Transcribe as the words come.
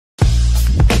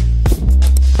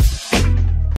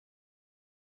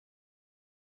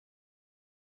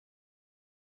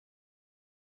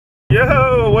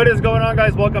What is going on,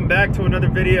 guys? Welcome back to another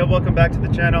video. Welcome back to the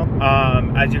channel.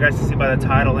 As you guys can see by the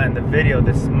title and the video,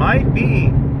 this might be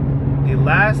the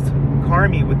last car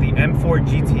meet with the M4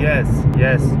 GTS.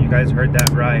 Yes, you guys heard that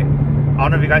right. I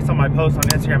don't know if you guys saw my post on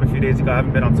Instagram a few days ago. I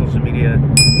haven't been on social media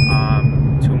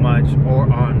too much,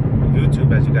 or on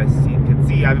YouTube, as you guys can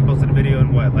see. I haven't posted a video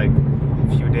in what, like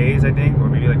a few days, I think, or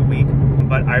maybe like a week.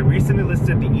 But I recently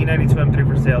listed the E92 M3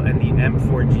 for sale and the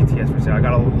M4 GTS for sale. I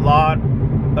got a lot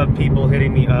of people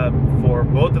hitting me up for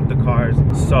both of the cars.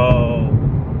 So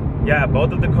yeah,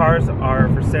 both of the cars are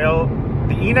for sale.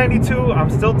 The E92, I'm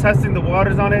still testing the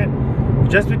waters on it,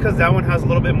 just because that one has a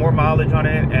little bit more mileage on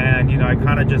it, and you know, I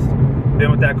kind of just been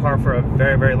with that car for a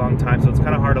very long time, so it's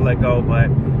kind of hard to let go. But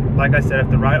like I said, if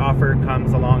the right offer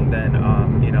comes along, then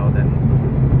you know, then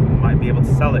I might be able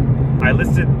to sell it. I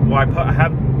listed, well, I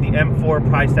have the M4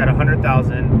 priced at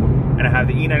 100,000, and I have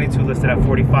the E92 listed at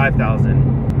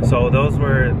 45,000. So those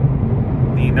were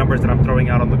the numbers that I'm throwing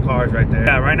out on the cars right there.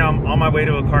 Yeah, right now I'm on my way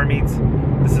to a car meet.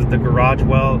 This is the Garage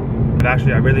Well. But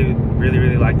actually, I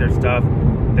really like their stuff.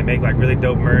 They make like really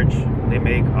dope merch. They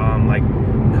make like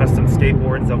custom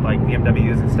skateboards of like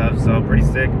BMWs and stuff, so pretty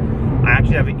sick. I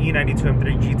actually have an E92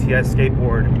 M3 GTS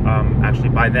skateboard actually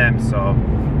by them, so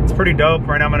it's pretty dope.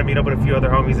 Right now I'm gonna meet up with a few other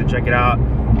homies and check it out,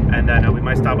 and then we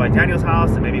might stop by Daniel's house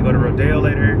and maybe go to Rodeo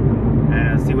later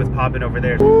and see what's popping over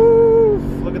there. Woo!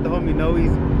 Look at the homie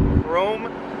Noe's chrome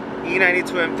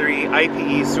E92 M3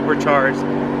 IPE supercharged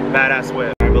badass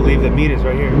whip. I believe the meat is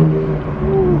right here.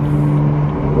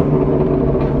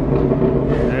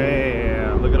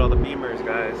 Damn, look at all the Beamers,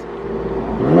 guys.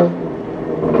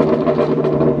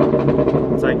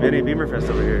 It's like Vinny Beamer Fest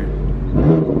over here.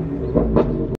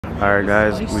 Alright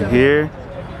guys, we're here.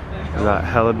 We got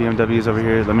hella BMWs over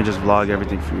here. Let me just vlog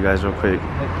everything for you guys real quick.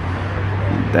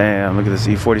 Damn, look at this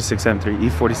E46 M3,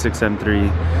 E46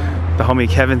 M3. The homie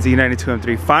Kevin's E92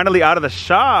 M3 finally out of the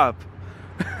shop.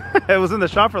 It was in the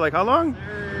shop for like how long?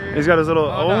 He's got his little,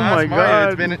 oh no, my god.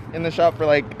 It's been in the shop for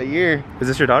like a year. Is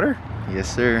this your daughter? Yes,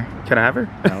 sir. Can I have her?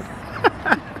 Nope.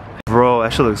 Bro,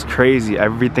 that shit looks crazy.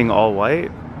 Everything all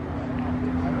white.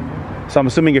 So I'm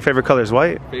assuming your favorite color is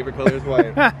white? Favorite color is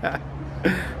white.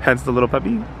 Hence the little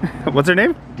puppy. What's her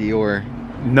name? Dior.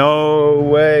 No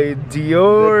way.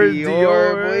 Dior.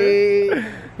 Dior.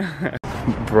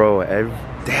 Bro, damn,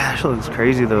 that shit looks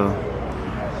crazy though.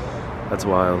 That's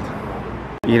wild.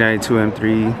 E92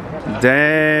 M3.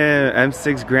 Damn,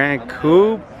 M6 Grand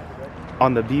Coupe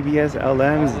on the BBS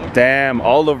LMs. Damn,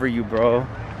 all over you, bro.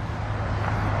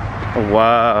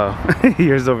 Wow.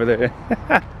 Yours over there.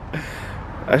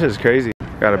 That's just crazy.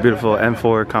 Got a beautiful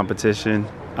M4 competition,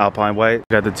 Alpine white.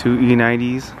 Got the two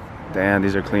E90s. Damn,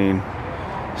 these are clean.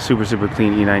 Super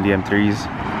clean E90 M3s.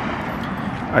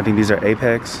 I think these are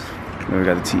Apex. And we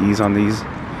got the TEs on these.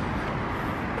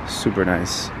 Super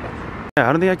nice. Yeah,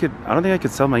 I don't think I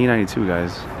could sell my E92,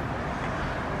 guys.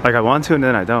 Like, I want to and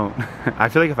then I don't. I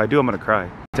feel like if I do, I'm gonna cry.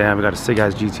 Damn, we got a sick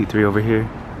ass GT3 over here.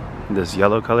 This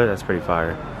yellow color, that's pretty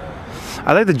fire.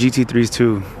 I like the GT3s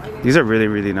too. These are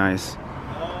really nice.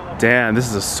 Damn, this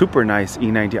is a super nice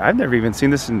E90. I've never even seen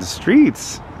this in the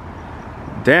streets.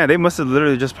 Damn, they must have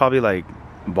literally just probably like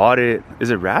bought it.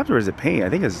 Is it wrapped or is it paint? I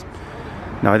think it's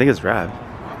wrapped.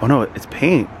 Oh no, it's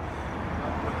paint.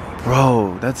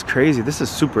 Bro, that's crazy. This is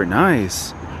super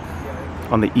nice.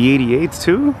 On the E88s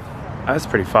too? That's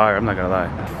pretty fire, I'm not gonna lie.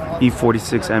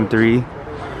 E46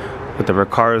 M3 with the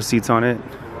Recaro seats on it.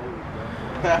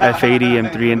 F80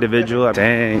 M3 individual.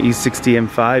 Dang, E60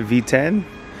 M5 V10.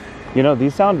 You know,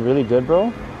 these sound really good,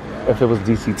 bro. If it was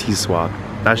DCT swap,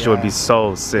 that shit would be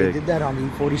so sick. They did that on the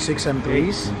E46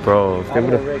 M3s. Bro, if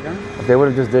they would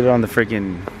have just did it on the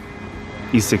freaking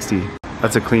E60.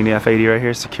 That's a clean F80 right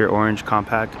here, secure orange,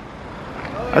 compact.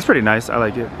 That's pretty nice, I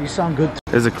like it. These sound good.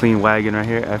 There's a clean wagon right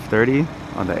here, F30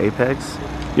 on the Apex.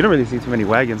 You don't really see too many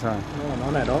wagons, huh? No,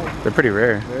 none at all. They're pretty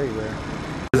rare. Very rare.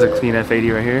 There's a clean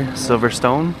F80 right here,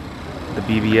 Silverstone, the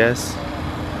BBS.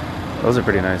 Those are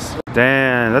pretty nice.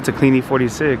 Damn, that's a clean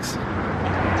E46.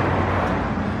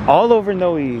 All over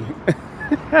Noe.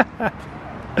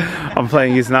 I'm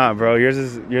playing, he's not, bro. Yours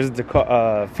is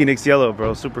the Phoenix Yellow,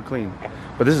 bro. Super clean.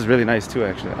 But this is really nice too,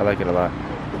 actually. I like it a lot.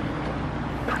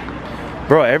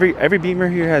 Bro, every Beamer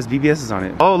here has BBSs on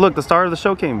it. Oh, look, the star of the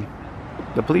show came.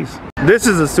 The police. This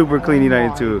is a super clean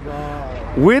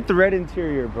E92 with red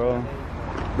interior, bro.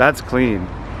 That's clean.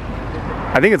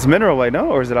 I think it's mineral white,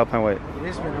 no? Or is it Alpine white? It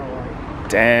is mineral white.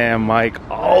 Damn, Mike,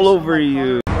 all over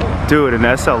you. Dude, an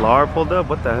SLR pulled up?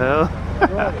 What the hell?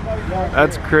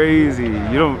 That's crazy.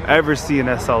 You don't ever see an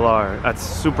SLR. That's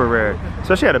super rare,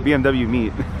 especially at a BMW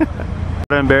meet.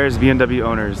 Embarrassed BMW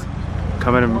owners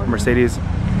coming to Mercedes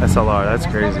SLR. That's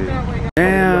crazy.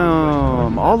 Damn.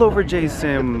 all over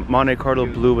Jason. Monte Carlo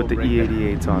blue with the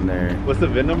E88s on there. What's the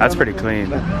VIN number? That's pretty clean.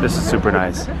 This is super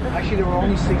nice. Actually, there were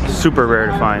only 60. Super rare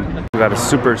to find. We got a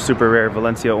super rare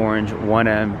Valencia orange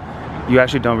 1M. You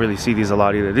actually don't really see these a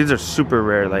lot either. These are super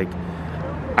rare. Like,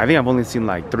 I think I've only seen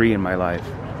like 3 in my life,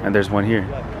 and there's one here.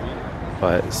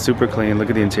 But super clean. Look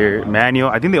at the interior. Manual.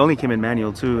 I think they only came in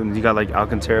manual too. And you got like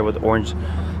Alcantara with orange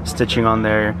stitching on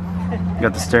there. You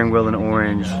got the steering wheel in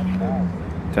orange.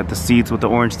 Got the seats with the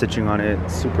orange stitching on it.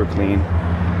 Super clean.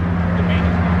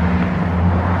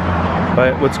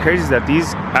 But what's crazy is that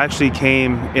these actually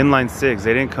came inline 6.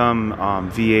 They didn't come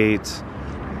V8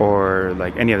 or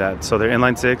like any of that. So they're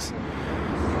inline 6.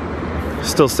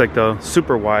 Still sick though.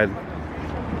 Super wide.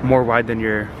 More wide than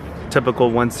your typical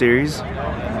 1 Series.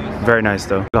 Very nice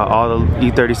though. Got all the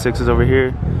E36s over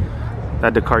here.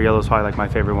 That Dakar yellow is probably like my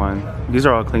favorite one. These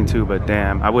are all clean too, but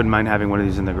damn, I wouldn't mind having one of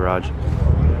these in the garage.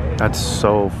 That's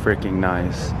so freaking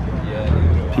nice.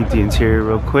 Peep the interior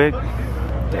real quick.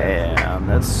 Damn,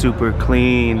 that's super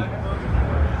clean.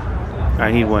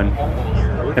 I need one.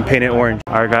 And paint it orange.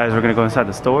 All right guys, we're gonna go inside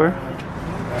the store.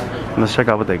 And let's check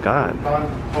out what they got.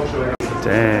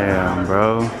 Damn,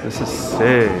 bro, this is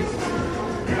sick.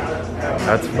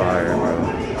 That's fire,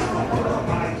 bro.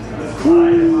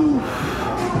 Woo.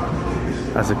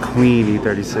 That's a clean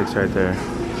E36 right there.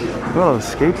 Look at all those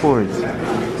skateboards.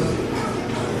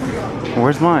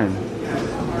 Where's mine?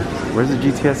 Where's the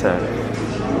GTS at?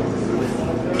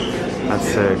 That's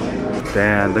sick.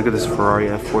 Damn, look at this Ferrari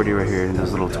F40 right here,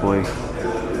 this little toy.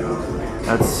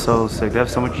 That's so sick. They have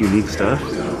so much unique stuff.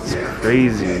 It's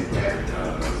crazy.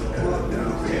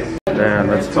 Damn,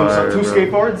 that's fire. Two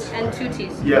skateboards? And 2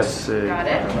 T's. Yes, sick. Got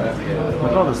it.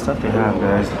 Look at all the stuff they have,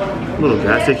 guys. Little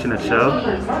gas station at Shell.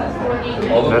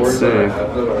 That's sick.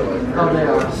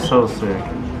 So sick.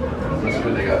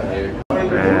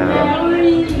 Damn.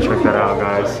 Check that out,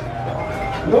 guys.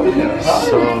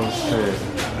 So sick.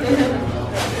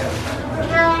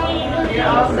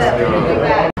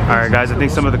 Alright guys, I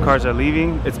think some of the cars are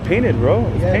leaving. It's painted, bro.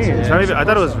 It's painted. It's not even, I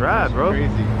thought it was rad, bro.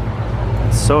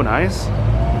 It's so nice.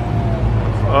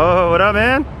 Oh, what up,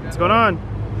 man? What's going on?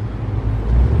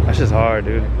 That's just hard,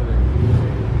 dude.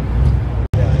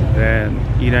 Then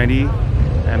E90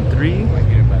 M3.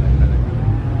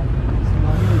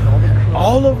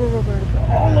 All over Roberto.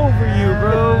 All over you,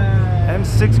 bro.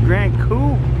 M6 Grand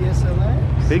Coupe.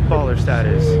 Big baller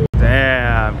status.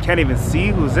 Damn, can't even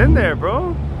see who's in there,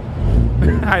 bro.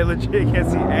 I legit can't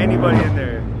see anybody in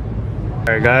there. All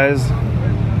right, guys.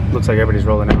 Looks like everybody's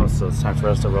rolling out, so it's time for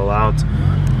us to roll out.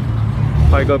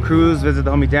 Probably go cruise, visit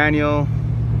the homie Daniel.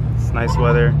 It's nice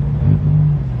weather.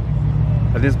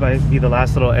 But this might be the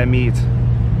last little M8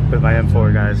 with my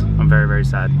M4, guys. I'm very, very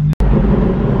sad.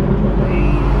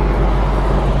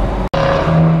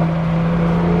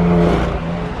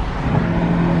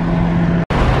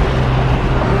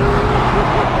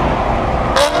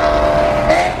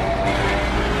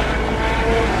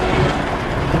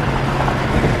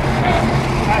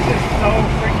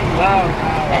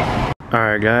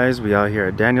 Alright guys, we out here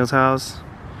at Daniel's house.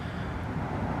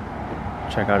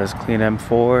 Check out his clean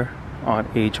M4 on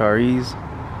HREs.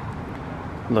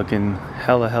 Looking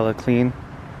hella clean.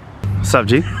 What's up,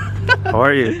 G? How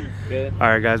are you? Good.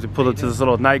 Alright guys, we pulled up to this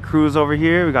little night cruise over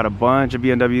here. We got a bunch of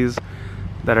BMWs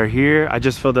that are here. I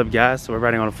just filled up gas, so we're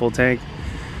riding on a full tank.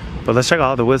 But let's check out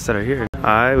all the whips that are here.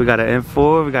 Alright, we got an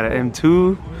M4, we got an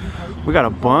M2. We got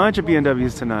a bunch of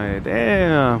BMWs tonight.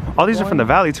 Damn. All these are from the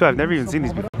Valley too. I've never even seen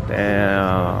these before.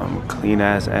 Damn. Clean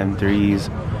ass M3s.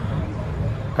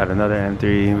 Got another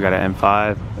M3. We got an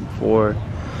M5, M4.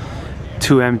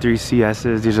 2 M3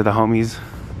 CSs. These are the homies.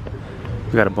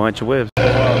 We got a bunch of whips.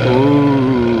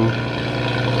 Ooh.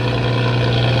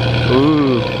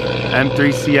 Ooh.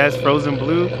 M3 CS Frozen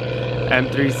Blue.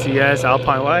 M3 CS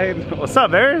Alpine White. What's up,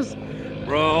 Bears?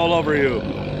 Bro, all over you.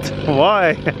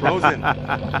 Why? Frozen.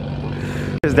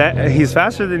 Is that he's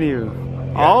faster than you?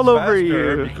 Yeah, all over faster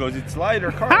you. because it's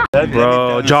lighter car.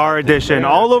 Bro, jar edition.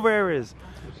 All over Aries.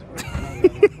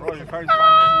 Bro, your car's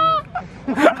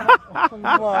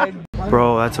fine.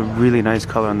 Bro, that's a really nice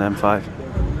color on the M5.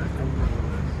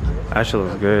 That shit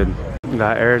looks good. We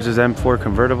got Aries' M4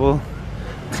 convertible.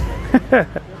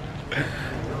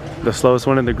 The slowest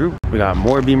one in the group. We got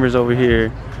more Beamers over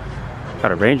here.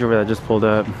 Got a Range Rover that just pulled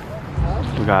up.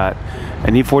 We got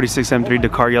an E46 M3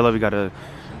 Dakar yellow. We got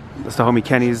that's the homie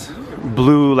Kenny's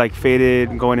blue, like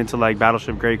faded, going into like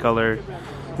battleship gray color.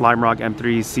 Lime Rock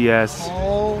M3 CS.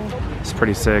 It's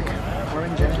pretty sick.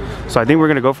 So I think we're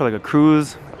gonna go for like a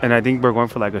cruise, and I think we're going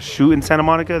for like a shoot in Santa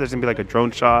Monica. There's gonna be like a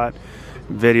drone shot,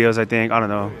 videos, I think. I don't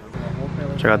know.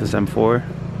 Check out this M4.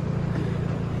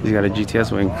 He's got a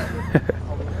GTS wing.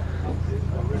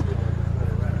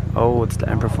 Oh, it's the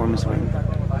M Performance wing.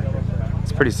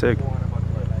 It's pretty sick.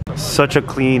 Such a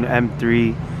clean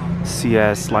M3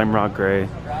 CS Lime Rock Gray.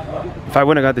 If I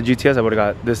wouldn't have got the GTS, I would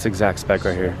have got this exact spec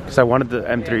right here. Because I wanted the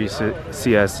M3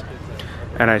 CS.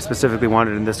 And I specifically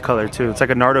wanted it in this color too. It's like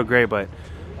a Nardo Gray, but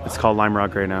it's called Lime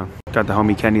Rock Gray now. Got the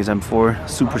homie Kenny's M4.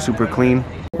 Super, super clean.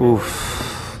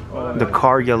 Oof. The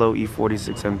car yellow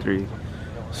E46 M3.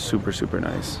 Super, super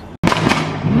nice.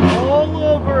 All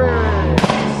over it.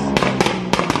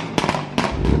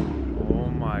 Oh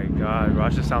my God, bro,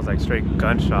 that just sounds like straight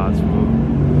gunshots, bro.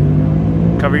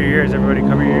 Cover your ears, everybody,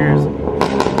 cover your ears.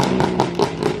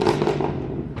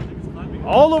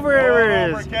 All over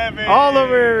areas. All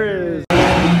over areas.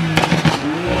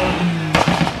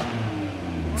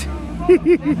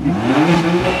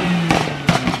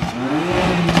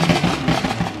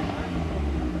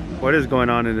 What is going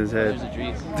on in his head?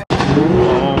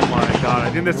 Oh my God, I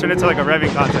think this turned into like a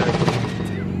revving contest.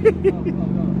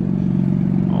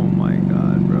 Oh my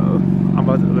God, bro. I'm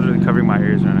about to literally covering my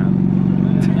ears right now.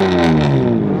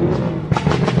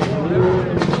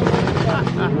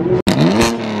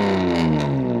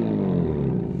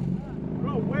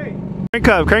 Bro, wait. Crank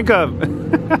up, crank up.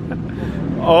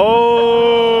 Oh,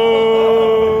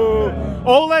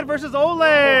 OLED versus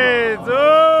OLEDs.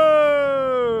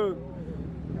 Oh,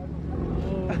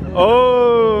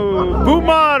 oh, boom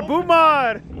mod, boom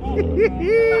mod.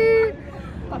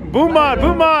 Boom mod,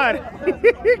 boom mod.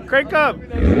 Crank up.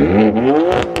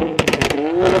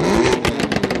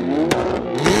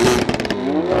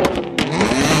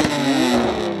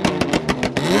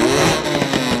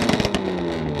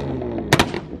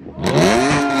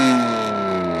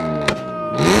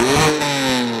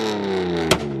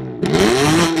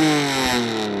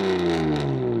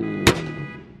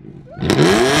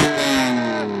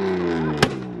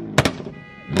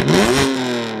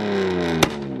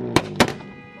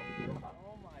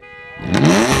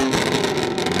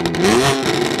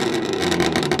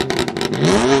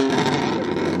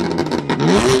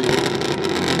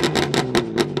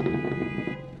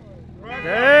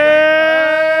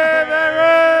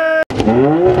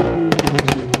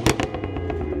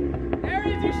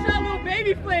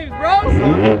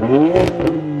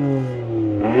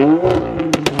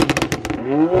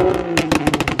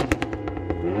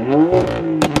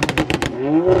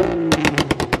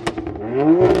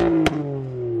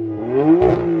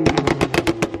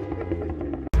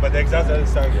 But the exhaust doesn't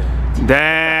sound good.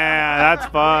 Damn, that's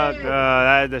fucked.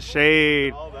 That is the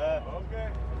shade. All that. Okay.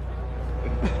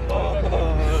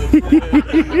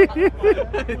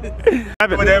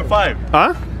 With the M5.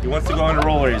 Huh? He wants to go on the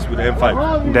rollers with the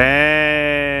M5.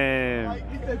 Damn.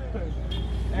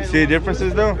 You see the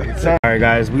differences though? Alright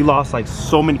guys, we lost like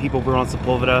so many people. We were on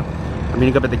Sepulveda. I'm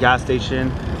meeting up at the gas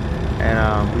station.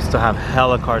 And we still have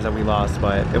hella cars that we lost.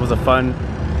 But it was a fun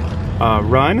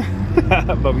run.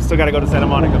 But we still gotta go to Santa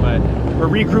Monica. But we're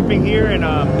regrouping here and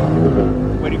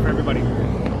waiting for everybody.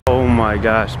 Oh my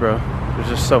gosh, bro. There's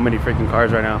just so many freaking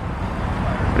cars right now.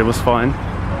 But it was fun.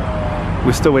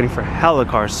 We're still waiting for hella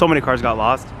cars. So many cars got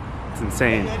lost. It's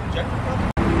insane.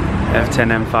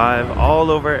 F10 M5, all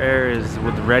over Airs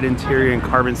with red interior and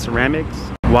carbon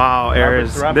ceramics. Wow,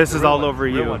 Airs, this is all over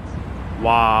you.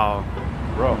 Wow,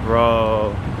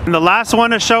 bro. And the last one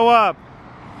to show up.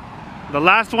 The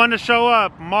last one to show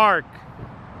up, Mark.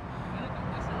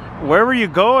 Where were you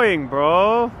going,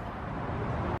 bro?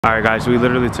 All right, guys, we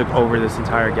literally took over this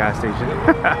entire gas station.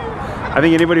 I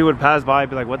think anybody would pass by and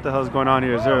be like, what the hell is going on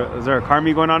here? Is there a car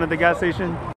meet going on at the gas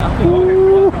station?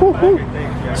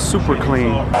 Super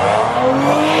clean.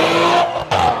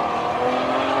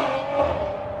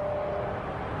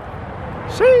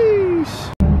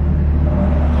 Sheesh.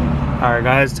 All right,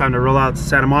 guys, time to roll out to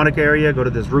Santa Monica area, go to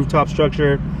this rooftop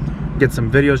structure, get some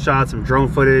video shots, some drone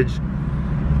footage.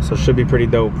 So it should be pretty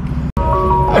dope.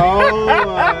 Oh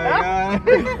my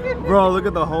God. Bro, look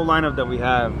at the whole lineup that we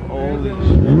have. Holy shit.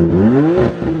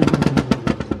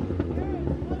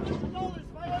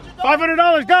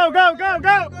 $500, go, go, go,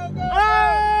 go.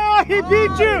 Oh, he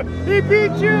beat you. He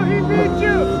beat you. He beat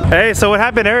you. Hey, so what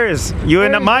happened, Aries? You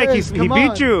and Mike, he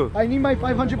beat you. I need my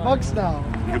 $500 now.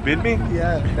 You beat me?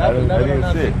 Yeah. I didn't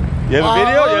see it. You have a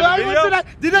video? You have a video?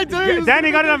 Did I tell you?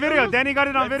 Danny got it on video. Danny got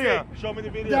it on video. Show me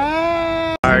the video.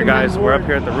 Damn. All right, guys, we're up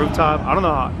here at the rooftop. I don't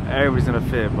know how everybody's gonna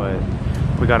fit, but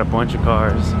we got a bunch of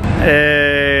cars.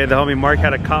 Hey, the homie Mark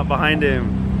had a cop behind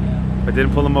him, but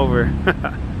didn't pull him over.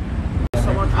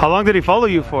 How long did he follow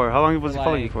you for? How long was he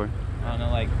following you for? I don't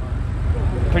know, like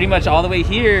pretty much all the way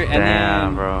here,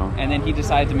 and then he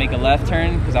decided to make a left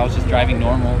turn because I was just driving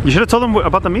normal. You should have told him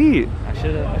about the meet. I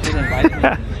should have invited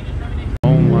him.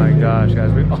 Oh my gosh,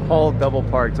 guys, we all double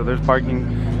parked, so there's parking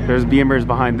There's Beamers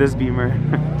behind this Beamer.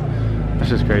 That's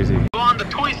just crazy. Go on the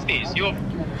twisties, you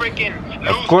freaking.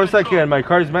 Of course I can. My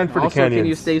car is meant for the Also, canyons. can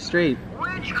you stay straight?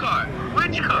 Which car?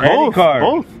 Which car? Any Both, car.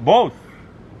 both. Both.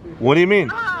 What do you mean?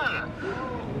 Ah,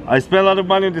 I spent a lot of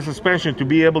money on the suspension to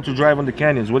be able to drive on the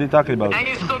canyons. What are you talking about? and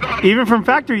you still got. Even from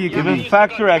factory, you can. Even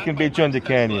factory I can beat you on the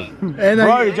canyon. And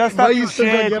Bro, you just but talking still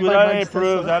gotta shit get my without bike any stuff.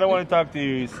 proofs. I don't want to talk to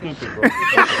you. You're stupid, bro.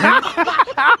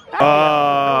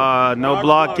 No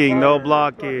blocking, no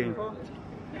blocking.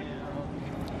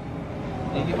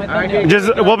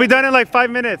 Just, we'll be done in like 5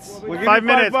 minutes. We'll give 5 you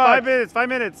minutes, 5 5 minutes, 5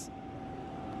 minutes.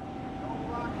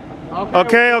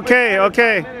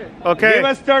 Okay. Give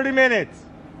us 30 minutes.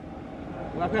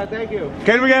 Thank you.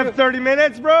 Can we have 30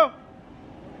 minutes, bro?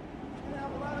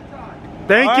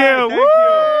 Thank All you. right, thank Woo!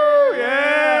 you.